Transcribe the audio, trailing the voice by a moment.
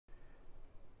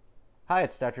Hi,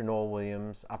 it's Dr. Noel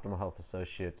Williams, Optimal Health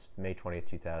Associates, May 20th,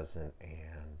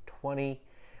 2020.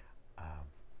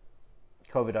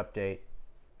 COVID update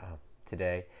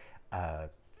today.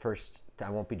 First, I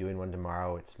won't be doing one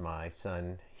tomorrow. It's my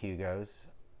son Hugo's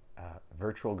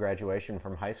virtual graduation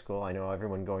from high school. I know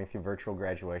everyone going through virtual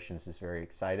graduations is very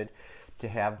excited to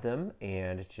have them,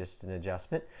 and it's just an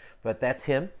adjustment. But that's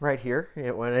him right here.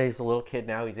 When he's a little kid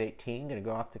now, he's 18, going to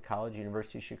go off to college,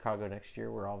 University of Chicago next year.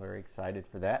 We're all very excited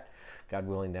for that. God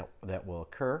willing, that will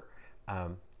occur.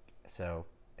 So,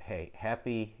 hey,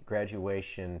 happy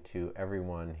graduation to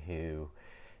everyone who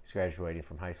is graduating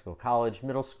from high school, college,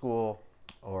 middle school,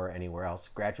 or anywhere else,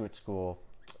 graduate school.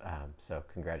 So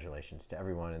congratulations to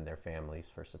everyone and their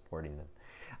families for supporting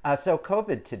them. So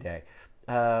COVID today.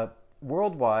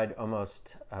 Worldwide,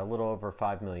 almost a little over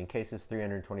 5 million cases,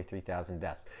 323,000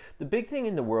 deaths. The big thing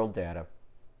in the world data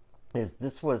is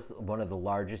this was one of the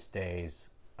largest days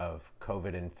of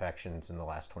COVID infections in the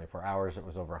last 24 hours. It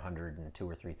was over 102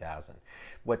 or 3,000.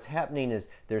 What's happening is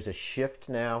there's a shift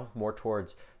now more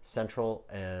towards Central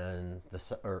and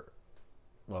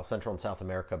Central and South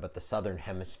America, but the Southern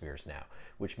Hemispheres now,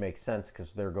 which makes sense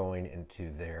because they're going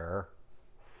into their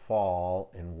fall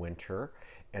and winter.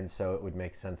 And so it would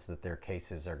make sense that their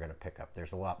cases are going to pick up.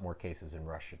 There's a lot more cases in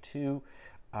Russia too.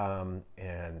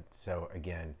 And so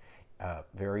again,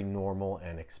 very normal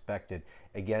and expected.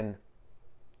 Again,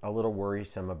 a little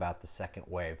worrisome about the second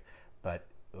wave, but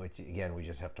again, we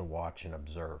just have to watch and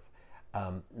observe.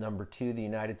 Number two, the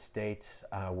United States,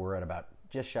 we're at about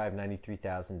just shy of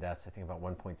 93,000 deaths, I think about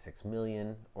 1.6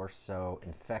 million or so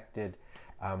infected.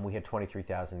 We had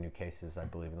 23,000 new cases, I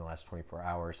believe, in the last 24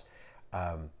 hours.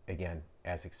 Again,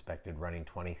 as expected, running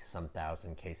 20-some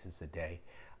thousand cases a day.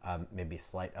 Maybe a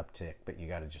slight uptick, but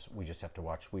we just have to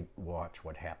watch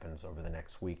what happens over the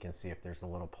next week and see if there's a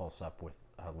little pulse up with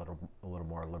a little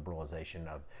more liberalization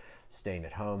of staying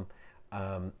at home.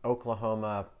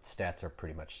 Oklahoma stats are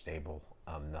pretty much stable.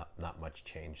 Not much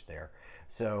change there.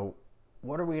 So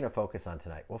what are we going to focus on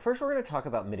tonight? Well, first we're going to talk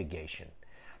about mitigation.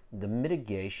 The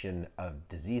mitigation of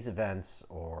disease events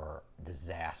or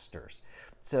disasters.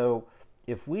 So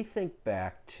if we think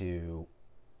back to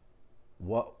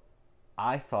what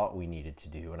I thought we needed to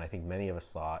do, and I think many of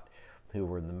us thought who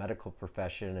were in the medical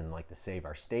profession and like the Save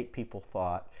Our State people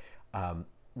thought,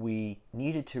 we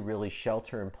needed to really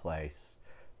shelter in place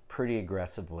pretty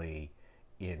aggressively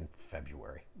in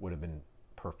February. Would have been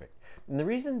perfect. And the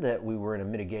reason that we were in a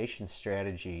mitigation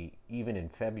strategy even in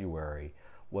February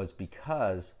was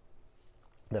because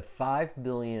the 5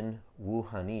 billion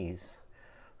Wuhanese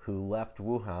who left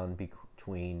Wuhan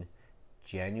between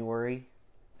January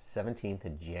 17th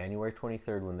and January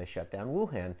 23rd when they shut down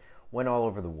Wuhan went all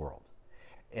over the world.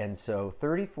 And so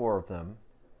 34 of them,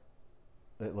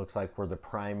 it looks like, were the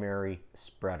primary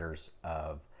spreaders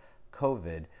of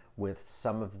COVID, with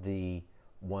some of the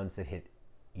ones that hit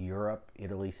Europe,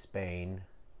 Italy, Spain,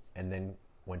 and then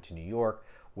went to New York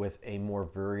with a more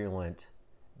virulent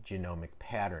genomic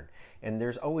pattern. And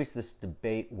there's always this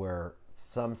debate where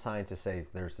some scientists say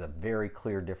there's a very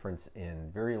clear difference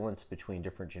in virulence between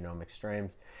different genomic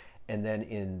strains. And then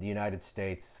in the United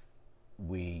States,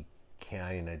 we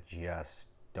kind of just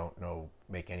don't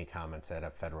make any comments at a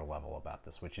federal level about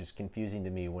this, which is confusing to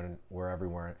me where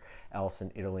everywhere else in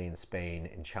Italy and Spain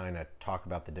and China talk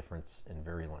about the difference in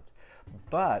virulence.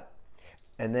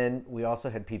 And then we also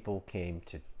had people came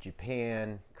to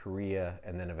Japan, Korea,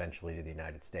 and then eventually to the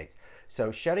United States.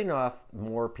 So shutting off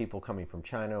more people coming from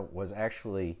China was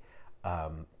actually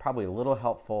probably a little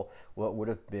helpful. What would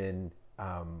have been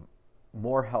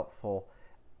more helpful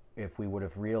if we would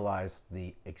have realized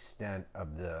the extent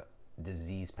of the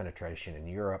disease penetration in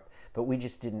Europe, but we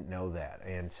just didn't know that.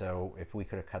 And so if we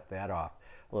could have cut that off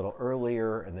a little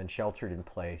earlier and then sheltered in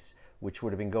place, which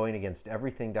would have been going against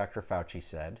everything Dr. Fauci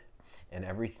said and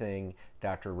everything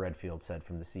Dr. Redfield said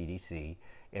from the CDC,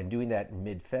 and doing that in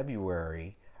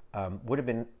mid-February would have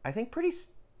been, I think, pretty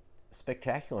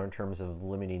spectacular in terms of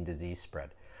limiting disease spread.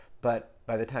 But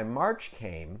by the time March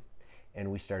came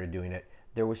and we started doing it,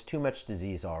 there was too much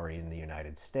disease already in the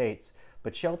United States,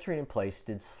 but sheltering in place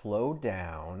did slow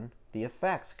down the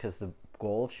effects, because the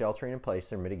goal of sheltering in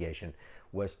place or mitigation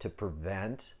was to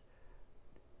prevent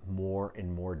more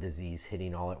and more disease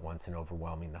hitting all at once and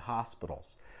overwhelming the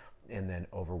hospitals and then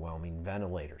overwhelming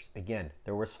ventilators. Again,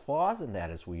 there was flaws in that,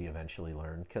 as we eventually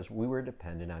learned, because we were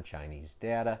dependent on Chinese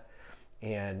data.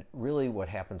 And really what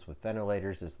happens with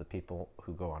ventilators is the people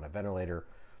who go on a ventilator,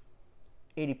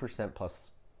 80%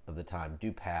 plus of the time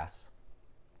do pass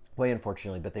away,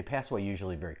 unfortunately, but they pass away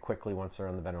usually very quickly once they're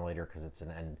on the ventilator because it's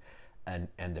an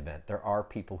end event. There are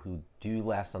people who do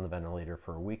last on the ventilator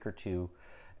for a week or two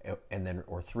and then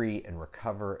or 3 and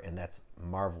recover, and that's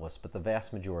marvelous. But the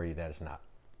vast majority of that is not.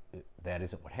 That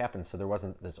isn't what happened. So there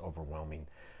wasn't this overwhelming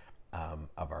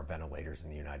of our ventilators in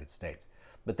the United States.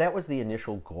 But that was the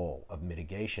initial goal of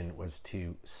mitigation, was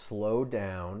to slow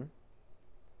down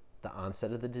the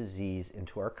onset of the disease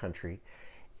into our country.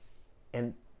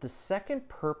 And the second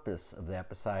purpose of that,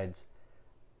 besides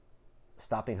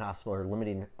stopping hospital or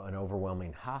limiting an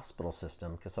overwhelming hospital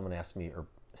system, because someone asked me or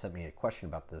sent me a question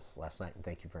about this last night, and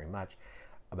thank you very much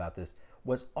about this,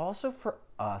 was also for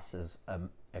us as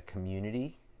a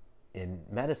community in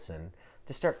medicine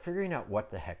to start figuring out what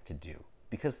the heck to do.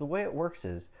 Because the way it works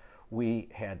is we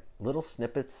had little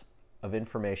snippets of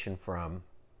information from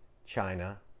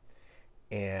China,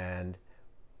 and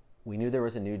we knew there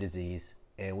was a new disease,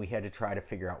 and we had to try to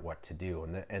figure out what to do.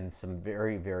 And some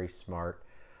very, very smart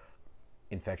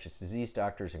infectious disease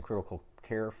doctors and critical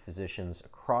care physicians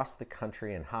across the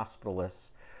country and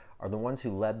hospitalists are the ones who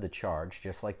led the charge,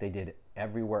 just like they did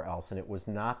everywhere else. And it was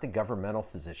not the governmental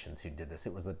physicians who did this.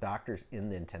 It was the doctors in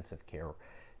the intensive care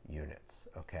units,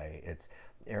 okay? It's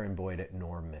Aaron Boyd at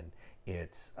Norman.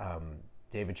 It's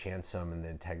David Chansom in the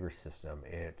Integris system.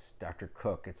 It's Dr.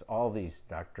 Cook. It's all these,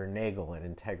 Dr. Nagel in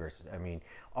Integris. I mean,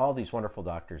 all these wonderful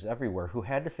doctors everywhere who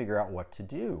had to figure out what to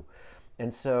do.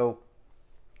 And so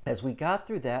as we got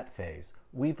through that phase,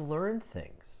 we've learned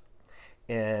things.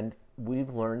 And we've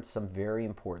learned some very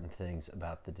important things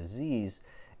about the disease.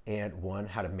 And one,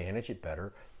 how to manage it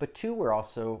better. But two, we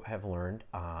also have learned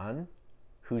on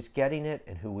who's getting it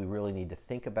and who we really need to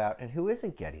think about and who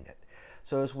isn't getting it.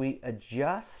 So as we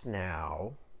adjust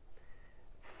now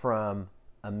from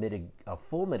a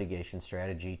full mitigation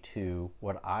strategy to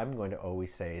what I'm going to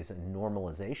always say is a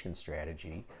normalization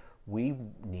strategy, we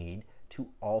need to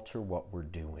alter what we're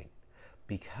doing,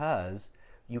 because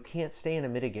you can't stay in a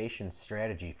mitigation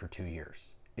strategy for 2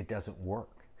 years. It doesn't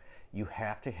work. You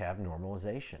have to have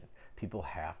normalization. People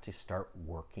have to start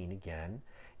working again.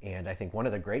 And I think one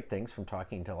of the great things from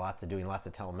talking to doing lots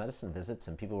of telemedicine visits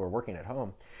and people who are working at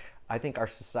home, I think our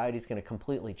society is going to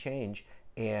completely change,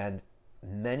 and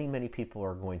many, many people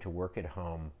are going to work at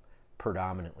home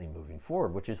predominantly moving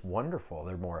forward, which is wonderful.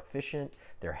 They're more efficient,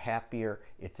 they're happier,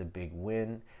 it's a big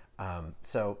win.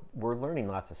 So we're learning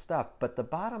lots of stuff, but the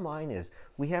bottom line is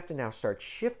we have to now start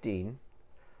shifting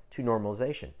to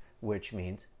normalization, which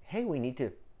means, hey, we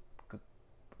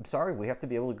have to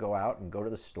be able to go out and go to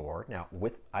the store. Now,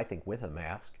 I think with a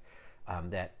mask.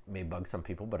 That may bug some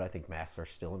people, but I think masks are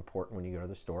still important when you go to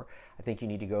the store. I think you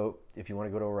need to go, if you want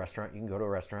to go to a restaurant, you can go to a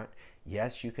restaurant.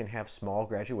 Yes, you can have small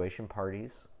graduation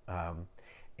parties.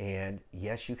 And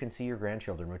yes, you can see your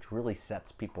grandchildren, which really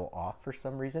sets people off for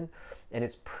some reason. And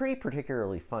it's pretty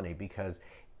particularly funny because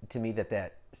to me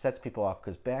that sets people off,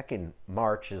 because back in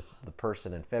March is the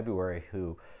person in February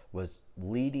who was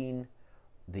leading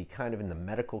the kind of in the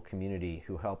medical community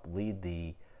who helped lead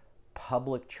the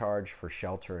public charge for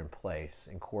shelter in place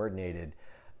and coordinated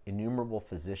innumerable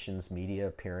physicians, media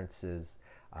appearances,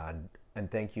 and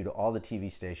thank you to all the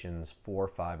TV stations 4,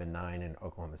 5, and 9 in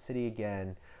Oklahoma City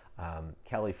again.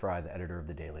 Kelly Fry, the editor of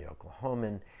the Daily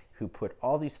Oklahoman, who put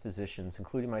all these physicians,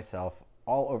 including myself,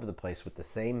 all over the place with the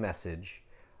same message: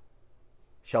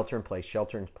 shelter in place,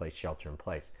 shelter in place, shelter in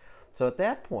place. So at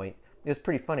that point, it was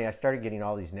pretty funny. I started getting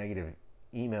all these negative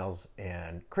emails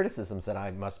and criticisms that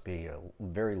I must be a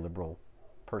very liberal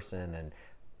person,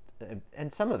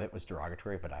 and some of it was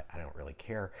derogatory, but I don't really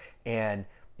care. And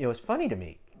it was funny to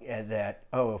me that,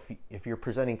 if you're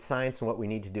presenting science and what we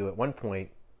need to do, at one point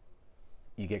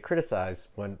you get criticized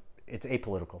when it's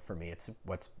apolitical. For me, it's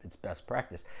best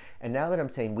practice. And now that I'm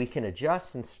saying we can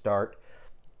adjust and start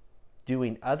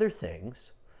doing other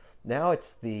things, now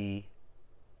it's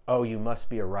you must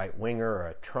be a right winger or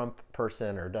a Trump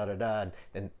person or da-da-da.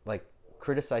 And like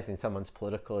criticizing someone's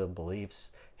political beliefs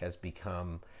has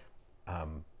become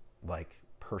like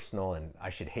personal, and I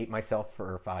should hate myself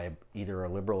if I'm either a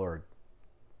liberal or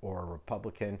a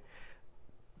Republican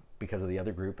because of the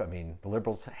other group. I mean, the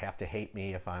liberals have to hate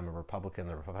me if I'm a Republican,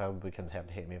 the Republicans have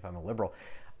to hate me if I'm a liberal.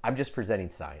 I'm just presenting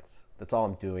science. That's all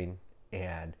I'm doing.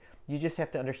 And you just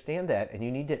have to understand that, and you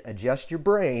need to adjust your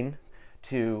brain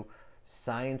to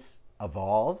science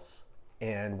evolves,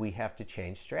 and we have to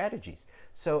change strategies.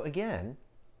 So again,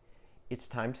 it's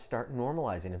time to start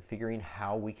normalizing and figuring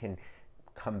how we can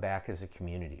come back as a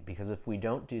community, because if we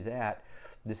don't do that,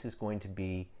 this is going to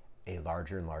be a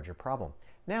larger and larger problem.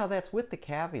 Now, that's with the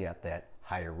caveat that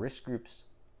higher risk groups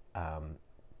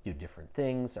do different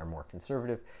things, are more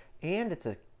conservative, and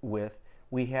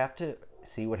we have to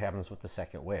see what happens with the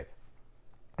second wave.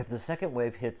 If the second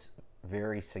wave hits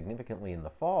very significantly in the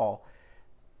fall,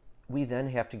 we then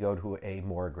have to go to a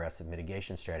more aggressive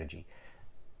mitigation strategy.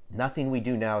 Nothing we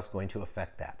do now is going to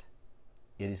affect that.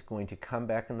 It is going to come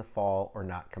back in the fall or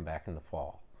not come back in the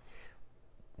fall.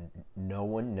 No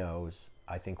one knows.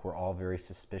 I think we're all very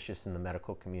suspicious in the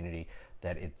medical community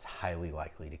that it's highly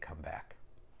likely to come back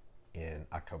in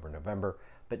October, November,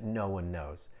 but no one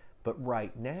knows. But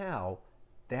right now,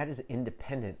 that is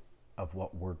independent of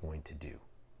what we're going to do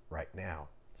right now.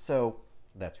 So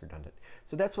that's redundant.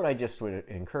 So that's what I just would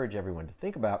encourage everyone to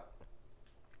think about,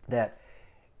 that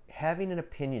having an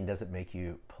opinion doesn't make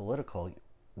you political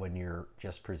when you're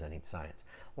just presenting science.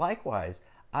 Likewise,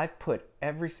 I've put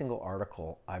every single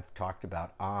article I've talked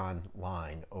about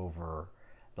online over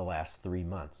the last 3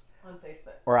 months. On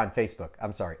Facebook. Or on Facebook.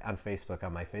 I'm sorry, on Facebook,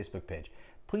 on my Facebook page.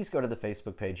 Please go to the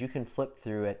Facebook page. You can flip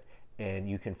through it and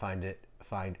you can find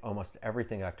almost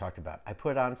everything I've talked about. I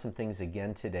put on some things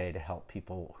again today to help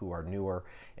people who are newer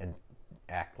and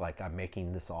act like I'm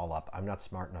making this all up. I'm not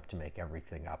smart enough to make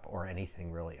everything up or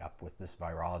anything really up with this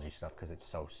virology stuff because it's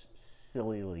so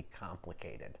sillily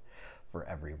complicated for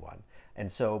everyone.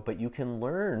 And so, but you can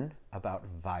learn about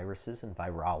viruses and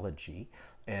virology.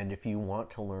 And if you want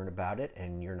to learn about it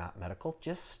and you're not medical,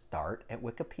 just start at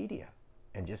Wikipedia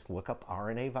and just look up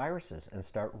RNA viruses and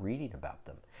start reading about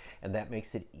them. And that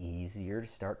makes it easier to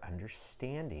start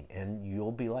understanding. And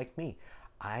you'll be like me.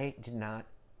 I did not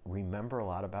remember a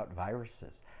lot about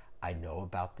viruses. I know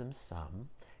about them some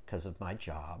because of my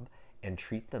job and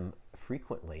treat them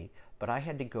frequently, but I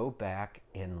had to go back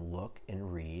and look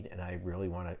and read, and I really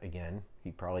want to, again,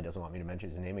 he probably doesn't want me to mention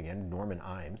his name again, Norman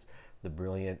Imes, the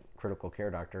brilliant critical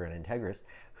care doctor and integrist,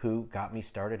 who got me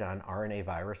started on RNA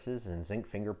viruses and zinc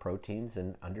finger proteins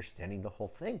and understanding the whole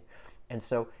thing. And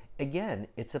so, again,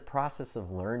 it's a process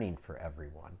of learning for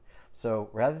everyone. So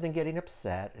rather than getting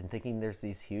upset and thinking there's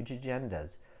these huge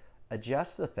agendas,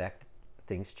 adjust the fact that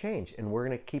things change. And we're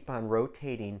going to keep on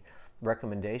rotating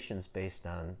recommendations based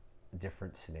on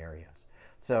different scenarios.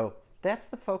 So that's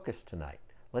the focus tonight.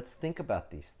 Let's think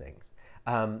about these things.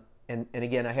 And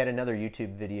again, I had another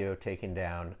YouTube video taken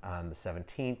down on the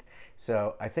 17th.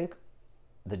 So I think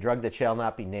the drug that shall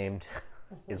not be named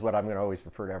is what I'm going to always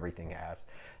refer to everything as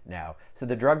now. So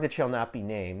the drug that shall not be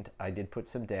named, I did put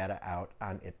some data out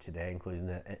on it today, including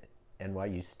the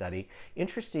NYU study.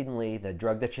 Interestingly, the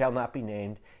drug that shall not be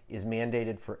named is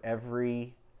mandated for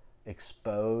every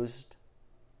exposed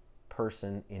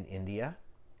person in India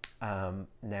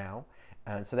now.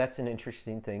 And so that's an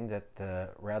interesting thing, that the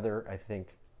rather, I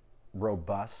think,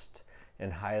 robust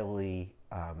and highly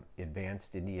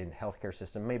advanced Indian healthcare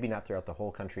system, maybe not throughout the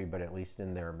whole country, but at least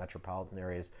in their metropolitan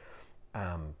areas,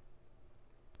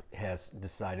 has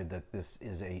decided that this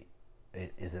is a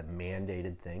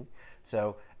mandated thing.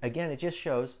 So again, it just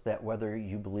shows that whether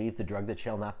you believe the drug that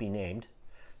shall not be named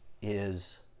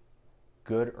is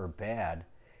good or bad,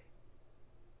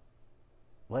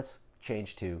 let's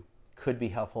change to could be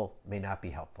helpful, may not be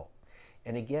helpful.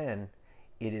 And again,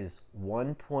 it is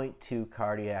 1.2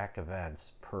 cardiac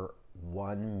events per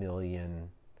 1 million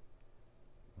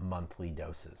monthly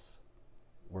doses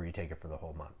where you take it for the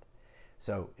whole month.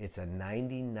 So it's a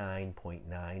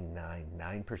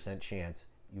 99.999% chance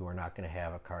you are not going to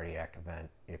have a cardiac event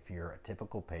if you're a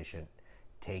typical patient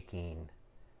taking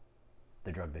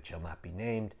the drug that shall not be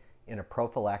named in a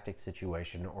prophylactic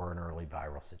situation or an early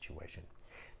viral situation.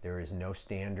 There is no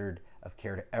standard of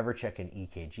care to ever check an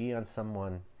EKG on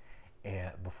someone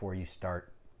before you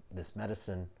start this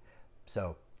medicine.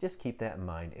 So just keep that in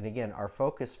mind. And again, our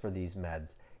focus for these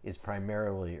meds is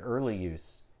primarily early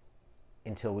use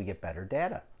until we get better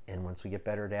data. And once we get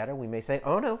better data, we may say,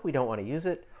 oh no, we don't want to use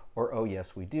it, or oh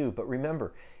yes, we do. But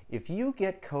remember, if you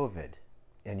get COVID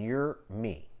and you're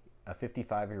me, a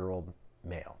 55-year-old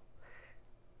male,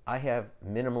 I have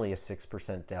minimally a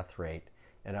 6% death rate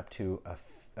and up to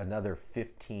another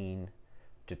 15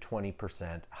 to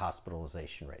 20%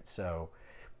 hospitalization rate. So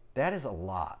that is a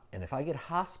lot. And if I get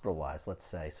hospitalized, let's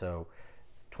say, so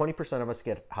 20% of us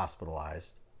get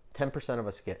hospitalized, 10% of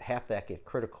us get, half that get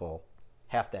critical,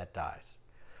 half that dies.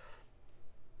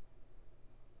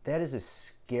 That is a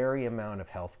scary amount of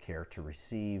health care to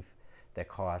receive that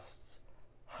costs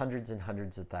hundreds and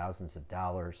hundreds of thousands of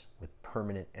dollars with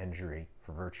permanent injury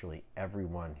for virtually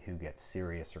everyone who gets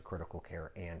serious or critical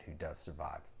care and who does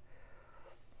survive.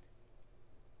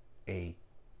 A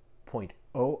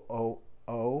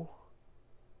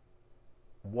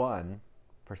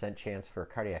 0.0001% chance for a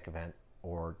cardiac event,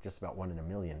 or just about 1 in a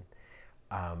million,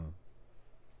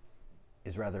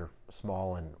 is rather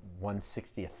small, and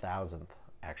 1/60,000th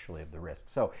actually of the risk.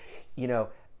 So, you know,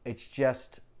 it's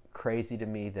just crazy to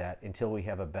me that until we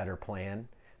have a better plan,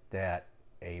 that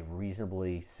a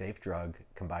reasonably safe drug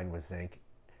combined with zinc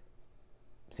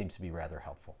seems to be rather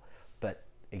helpful. But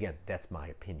again, that's my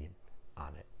opinion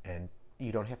on it. And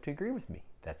you don't have to agree with me.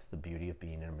 That's the beauty of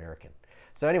being an American.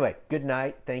 So anyway, good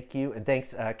night. Thank you. And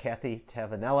thanks, Kathy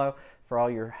Tavanello, for all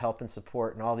your help and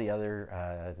support and all the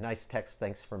other nice texts.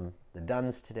 Thanks from the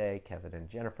Duns today, Kevin and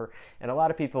Jennifer. And a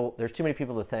lot of people, there's too many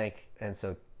people to thank. And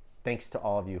so thanks to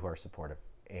all of you who are supportive.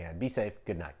 And be safe.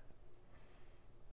 Good night.